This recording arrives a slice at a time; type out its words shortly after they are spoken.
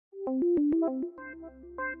In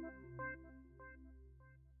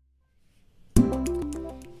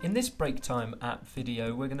this break time app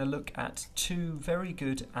video, we're going to look at two very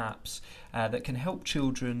good apps that can help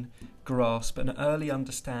children grasp an early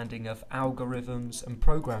understanding of algorithms and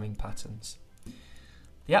programming patterns.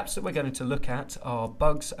 The apps that we're going to look at are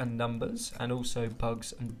Bugs and Numbers, and also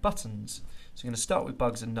Bugs and Buttons. So we're going to start with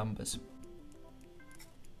Bugs and Numbers.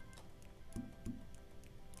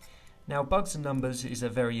 Now, Bugs and Numbers is a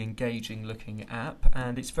very engaging looking app,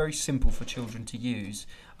 and it's very simple for children to use.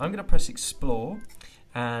 I'm going to press Explore,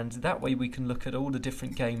 and that way we can look at all the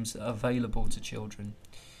different games that are available to children.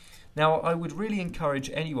 Now, I would really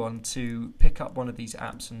encourage anyone to pick up one of these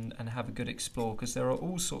apps and have a good explore, because there are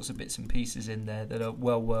all sorts of bits and pieces in there that are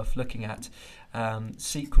well worth looking at.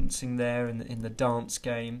 Sequencing there in the dance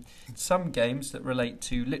game, some games that relate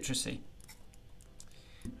to literacy.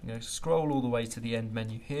 I'm going to scroll all the way to the end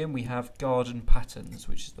menu here, and we have Garden Patterns,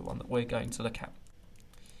 which is the one that we're going to look at.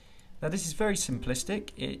 Now, this is very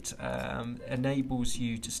simplistic. It enables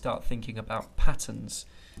you to start thinking about patterns.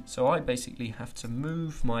 So I basically have to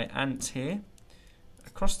move my ant here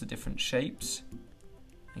across the different shapes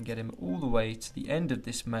and get him all the way to the end of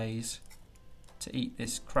this maze to eat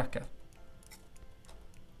this cracker.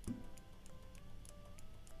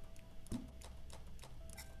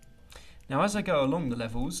 Now, as I go along the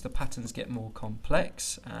levels, the patterns get more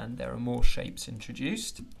complex and there are more shapes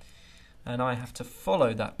introduced, and I have to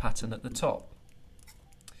follow that pattern at the top.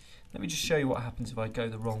 Let me just show you what happens if I go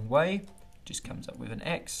the wrong way. It just comes up with an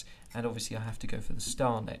X, and obviously I have to go for the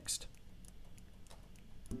star next.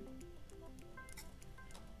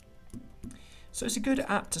 So it's a good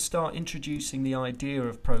app to start introducing the idea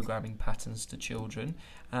of programming patterns to children.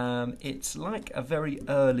 It's like a very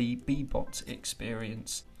early Bebot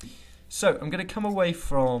experience. So I'm going to come away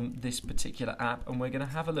from this particular app, and we're going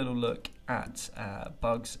to have a little look at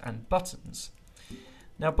Bugs and Buttons.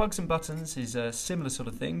 Now, Bugs and Buttons is a similar sort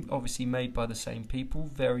of thing, obviously made by the same people,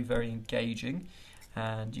 very, very engaging,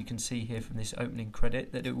 and you can see here from this opening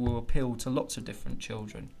credit that it will appeal to lots of different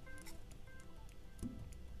children.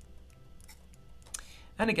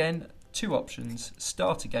 And again, two options: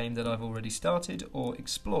 start a game that I've already started, or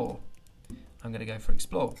explore. I'm going to go for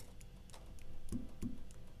explore.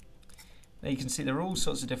 Now you can see there are all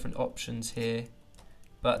sorts of different options here,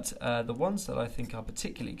 but the ones that I think are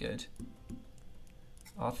particularly good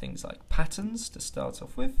are things like patterns to start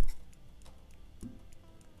off with.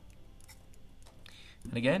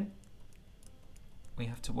 And again, we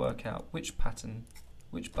have to work out which pattern,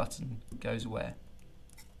 which button goes where.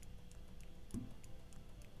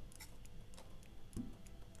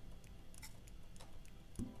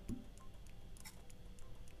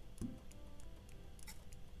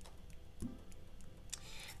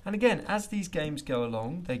 And again, as these games go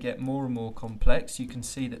along, they get more and more complex. You can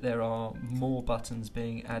see that there are more buttons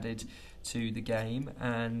being added to the game,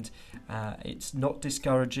 and it's not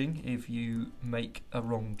discouraging if you make a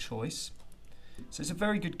wrong choice. So it's a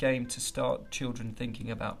very good game to start children thinking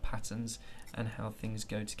about patterns and how things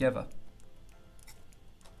go together.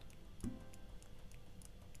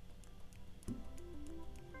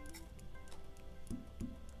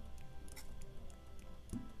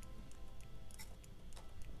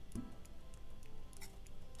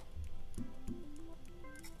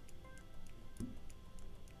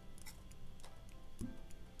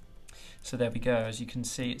 So there we go. As you can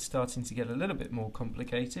see, it's starting to get a little bit more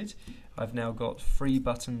complicated. I've now got 3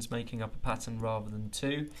 buttons making up a pattern rather than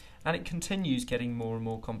 2, and it continues getting more and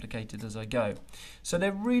more complicated as I go. So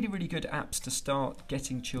they're really, really good apps to start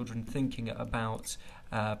getting children thinking about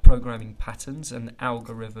programming patterns and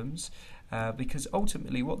algorithms, because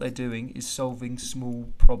ultimately what they're doing is solving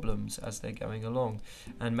small problems as they're going along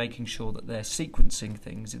and making sure that they're sequencing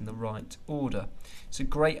things in the right order. It's a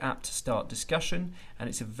great app to start discussion, and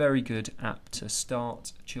it's a very good app to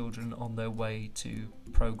start children on their way to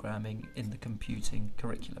programming in the computing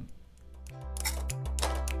curriculum.